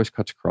 It always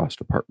cuts across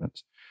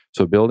departments.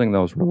 So building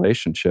those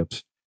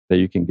relationships that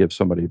you can give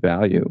somebody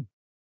value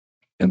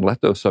and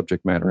let those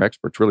subject matter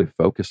experts really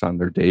focus on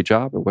their day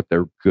job and what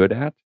they're good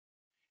at.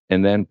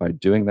 And then by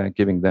doing that,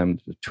 giving them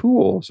the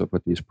tools of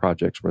what these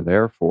projects were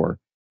there for,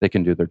 they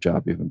can do their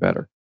job even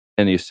better.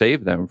 And you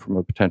save them from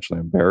a potentially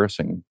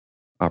embarrassing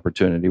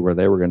opportunity where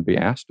they were going to be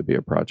asked to be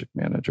a project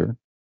manager.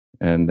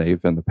 And they've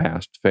in the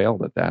past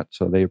failed at that.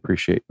 So they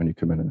appreciate when you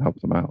come in and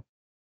help them out.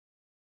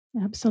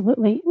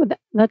 Absolutely.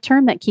 The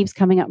term that keeps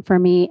coming up for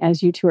me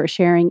as you two are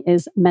sharing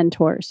is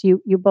mentors.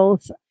 You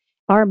both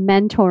are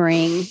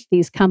mentoring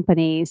these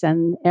companies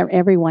and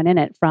everyone in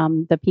it,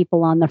 from the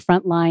people on the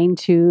front line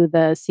to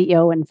the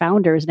CEO and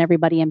founders and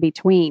everybody in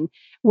between.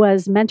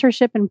 Was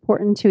mentorship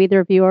important to either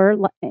of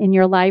you in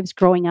your lives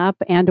growing up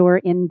and or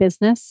in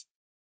business?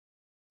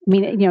 I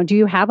mean, do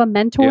you have a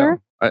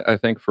mentor? Yeah, I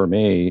think for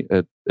me,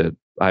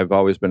 I've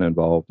always been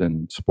involved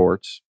in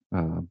sports.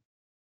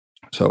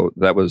 So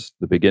that was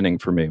the beginning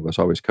for me, was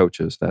always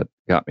coaches that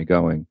got me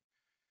going.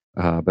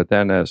 But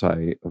then as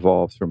I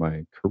evolved through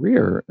my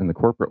career in the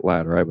corporate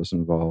ladder, I was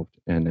involved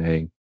in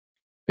a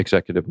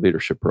executive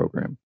leadership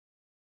program.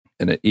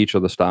 And at each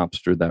of the stops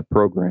through that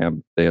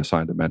program, they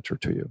assigned a mentor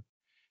to you.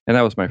 And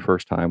that was my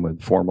first time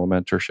with formal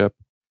mentorship.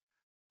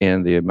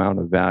 And the amount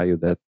of value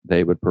that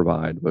they would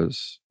provide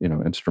was,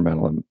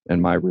 instrumental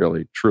in my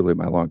truly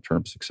my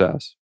long-term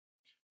success.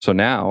 So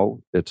now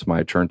it's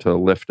my turn to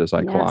lift as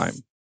I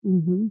climb,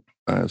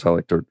 as I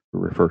like to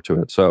refer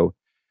to it. So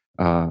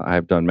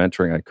I've done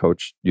mentoring. I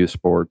coach youth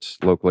sports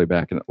locally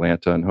back in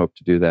Atlanta and hope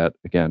to do that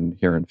again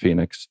here in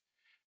Phoenix.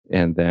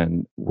 And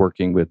then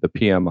working with the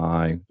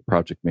PMI,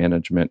 Project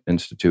Management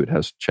Institute,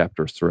 has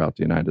chapters throughout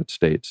the United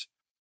States.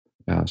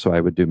 So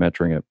I would do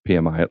mentoring at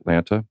PMI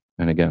Atlanta.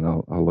 And again,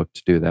 I'll look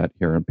to do that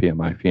here in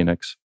PMI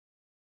Phoenix.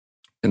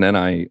 And then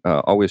I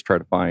always try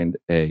to find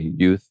a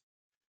youth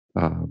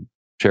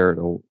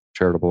charitable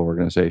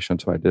organization.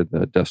 So I did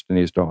the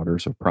Destiny's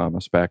Daughters of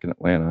Promise back in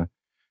Atlanta.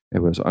 It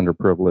was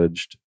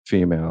underprivileged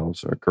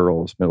females or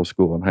girls, middle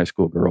school and high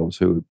school girls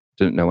who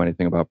didn't know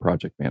anything about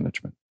project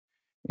management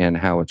and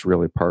how it's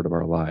really part of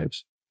our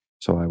lives.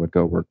 So I would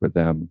go work with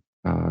them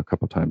a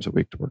couple times a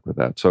week to work with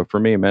that. So for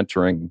me,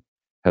 mentoring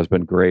has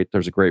been great.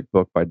 There's a great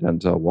book by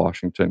Denzel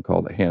Washington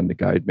called A Hand to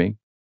Guide Me,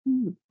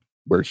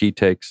 where he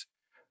takes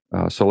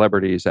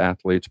celebrities,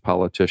 athletes,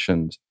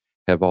 politicians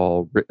have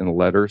all written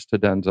letters to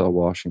Denzel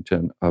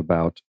Washington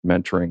about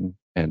mentoring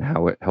and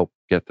how it helped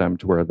get them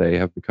to where they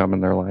have become in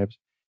their lives.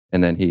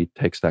 And then he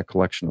takes that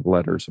collection of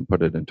letters and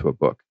put it into a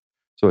book.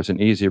 So it's an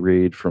easy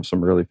read from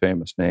some really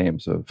famous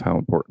names of how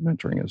important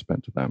mentoring has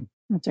been to them.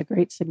 That's a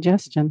great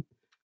suggestion.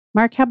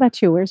 Mark, how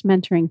about you? Where's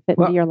mentoring fit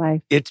into your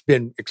life? It's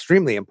been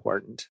extremely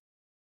important.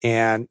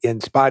 And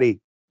in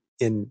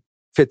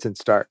fits and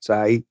starts,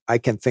 I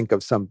can think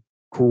of some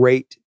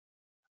great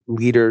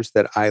leaders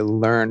that I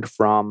learned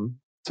from,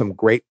 some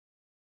great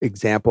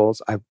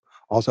examples. I've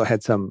also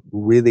had some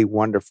really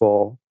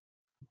wonderful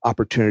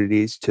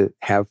opportunities to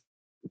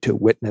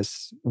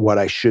witness what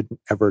I shouldn't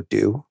ever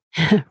do.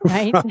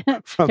 Right.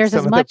 There's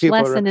as much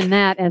lesson in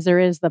that as there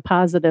is the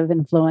positive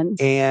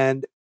influence.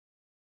 And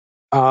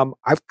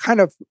I've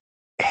kind of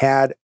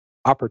had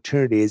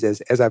opportunities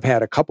as I've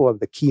had a couple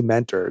of the key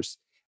mentors.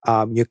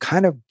 You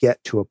kind of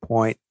get to a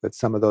point with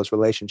some of those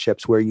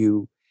relationships where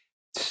you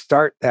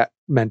start that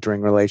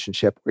mentoring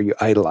relationship where you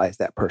idolize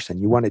that person.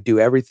 You want to do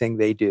everything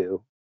they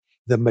do.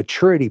 The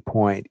maturity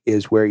point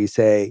is where you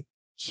say,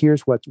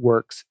 here's what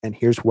works and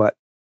here's what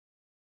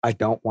I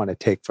don't want to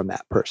take from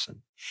that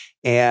person.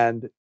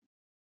 And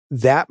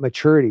that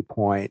maturity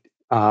point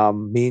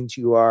means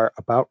you are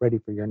about ready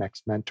for your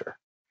next mentor.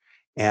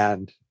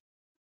 And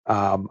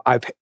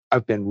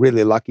I've been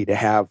really lucky to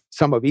have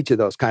some of each of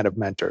those kind of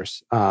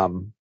mentors.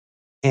 And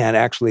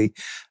actually,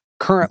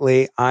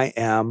 currently, I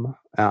am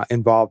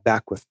involved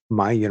back with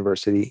my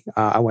university.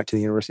 I went to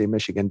the University of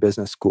Michigan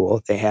Business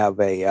School. They have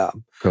a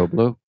Go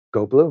Blue.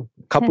 Go Blue.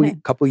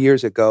 Couple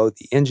years ago,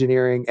 the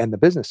engineering and the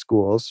business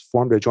schools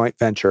formed a joint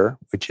venture,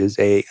 which is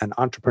an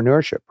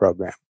entrepreneurship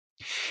program.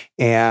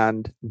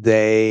 And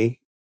they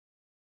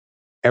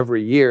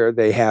every year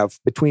they have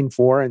between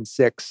 4 and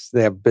 6,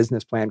 they have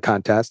business plan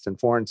contests, and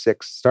 4 and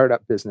 6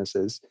 startup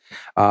businesses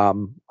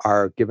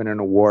are given an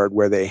award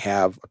where they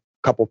have a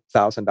couple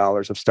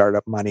 $1,000s of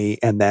startup money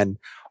and then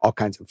all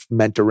kinds of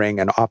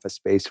mentoring and office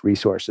space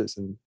resources.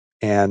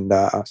 And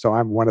so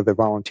I'm one of the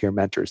volunteer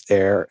mentors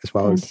there, as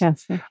well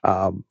Fantastic.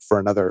 as for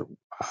another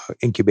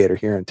incubator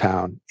here in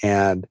town.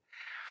 And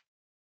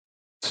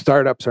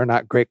startups are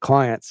not great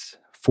clients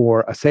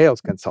for a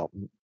sales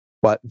consultant,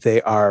 but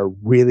they are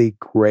really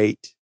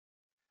great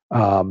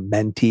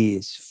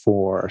mentees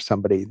for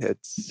somebody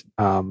that's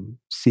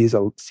sees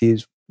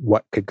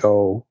what could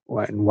go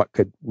and what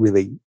could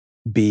really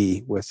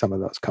be with some of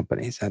those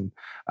companies. And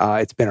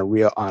it's been a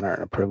real honor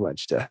and a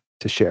privilege to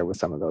share with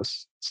some of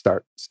those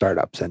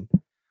startups. And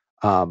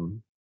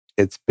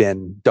it's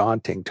been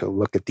daunting to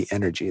look at the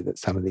energy that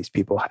some of these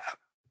people have.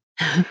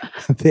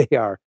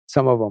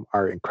 Some of them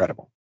are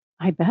incredible.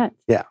 I bet.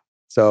 Yeah.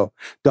 So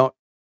don't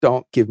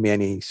give me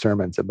any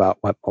sermons about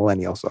what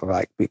millennials are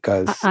like,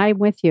 because I'm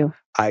with you.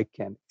 I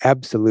can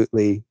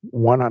absolutely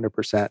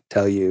 100%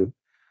 tell you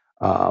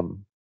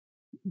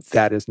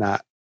that is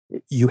not,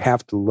 you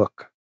have to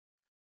look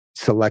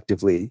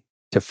selectively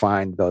to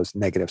find those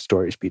negative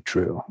stories be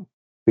true,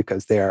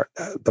 because they are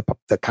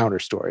the counter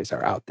stories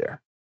are out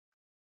there.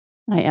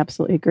 I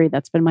absolutely agree.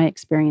 That's been my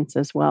experience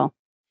as well.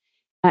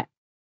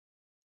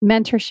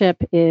 Mentorship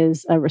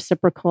is a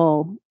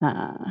reciprocal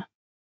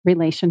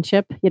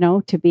relationship,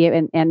 to be,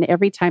 and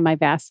every time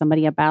I've asked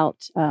somebody about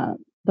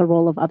the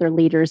role of other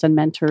leaders and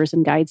mentors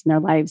and guides in their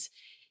lives,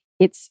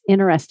 it's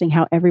interesting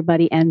how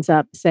everybody ends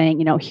up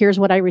saying, here's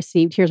what I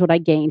received, here's what I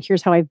gained,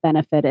 here's how I've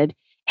benefited,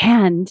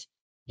 and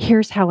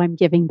here's how I'm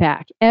giving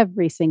back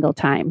every single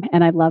time.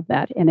 And I love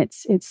that. And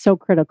it's so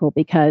critical,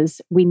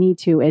 because we need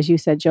to, as you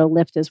said, Joe,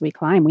 lift as we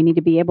climb. We need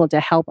to be able to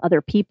help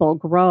other people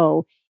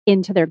grow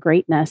into their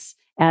greatness,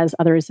 as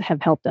others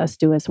have helped us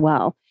do as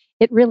well.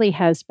 It really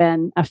has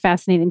been a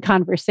fascinating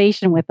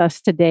conversation with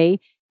us today.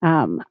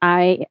 I'm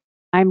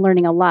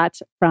learning a lot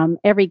from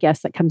every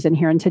guest that comes in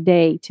here. And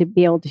today, to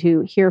be able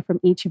to hear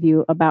from each of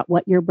you about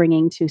what you're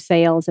bringing to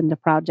sales and to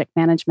project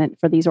management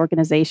for these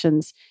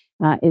organizations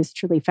is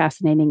truly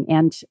fascinating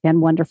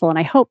and wonderful. And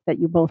I hope that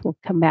you both will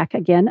come back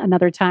again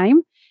another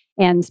time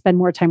and spend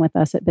more time with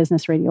us at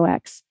Business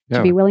RadioX. Would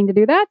you be willing to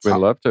do that? We'd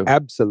love to.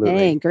 Absolutely.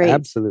 Hey, great.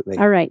 Absolutely.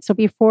 All right. So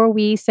before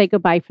we say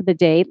goodbye for the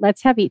day,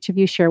 let's have each of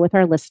you share with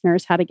our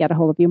listeners how to get a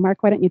hold of you.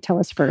 Mark, why don't you tell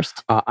us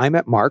first? I'm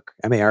at Mark,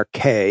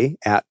 M-A-R-K,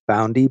 at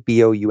Boundy,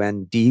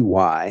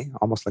 B-O-U-N-D-Y,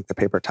 almost like the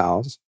paper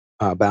towels,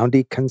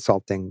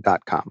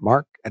 boundyconsulting.com.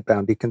 Mark at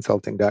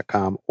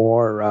boundyconsulting.com,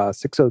 or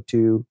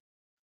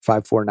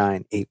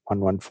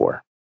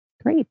 602-549-8114.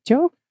 Great.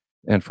 Joe?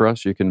 And for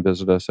us, you can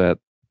visit us at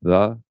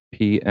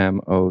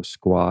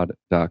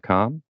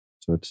thepmosquad.com.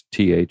 So it's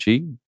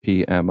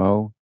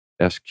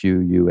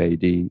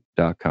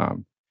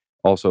thepmosquad.com.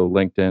 Also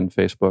LinkedIn,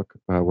 Facebook,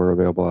 we're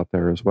available out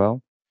there as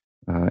well.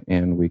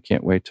 And we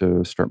can't wait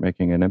to start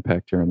making an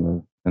impact here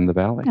in the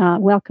Valley.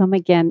 Welcome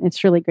again.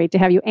 It's really great to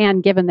have you.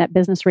 And given that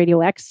Business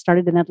RadioX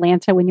started in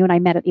Atlanta, when you and I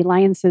met at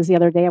Alliances the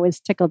other day, I was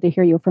tickled to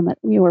hear you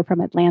were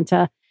from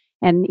Atlanta.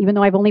 And even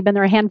though I've only been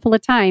there a handful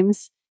of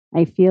times,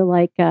 I feel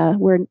like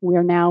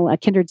we're now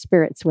kindred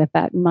spirits with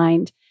that in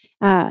mind.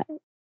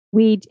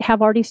 We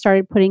have already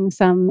started putting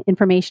some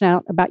information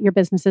out about your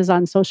businesses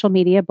on social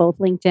media, both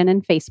LinkedIn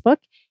and Facebook,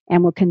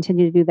 and we'll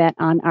continue to do that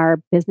on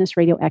our Business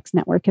RadioX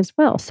network as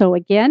well. So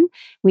again,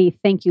 we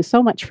thank you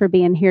so much for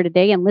being here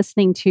today and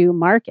listening to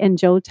Mark and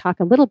Joe talk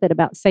a little bit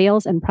about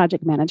sales and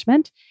project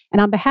management. And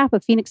on behalf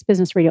of Phoenix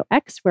Business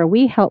RadioX, where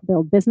we help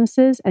build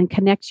businesses and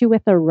connect you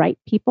with the right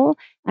people,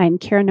 I'm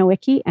Karen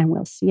Nowicki, and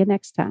we'll see you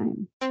next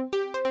time.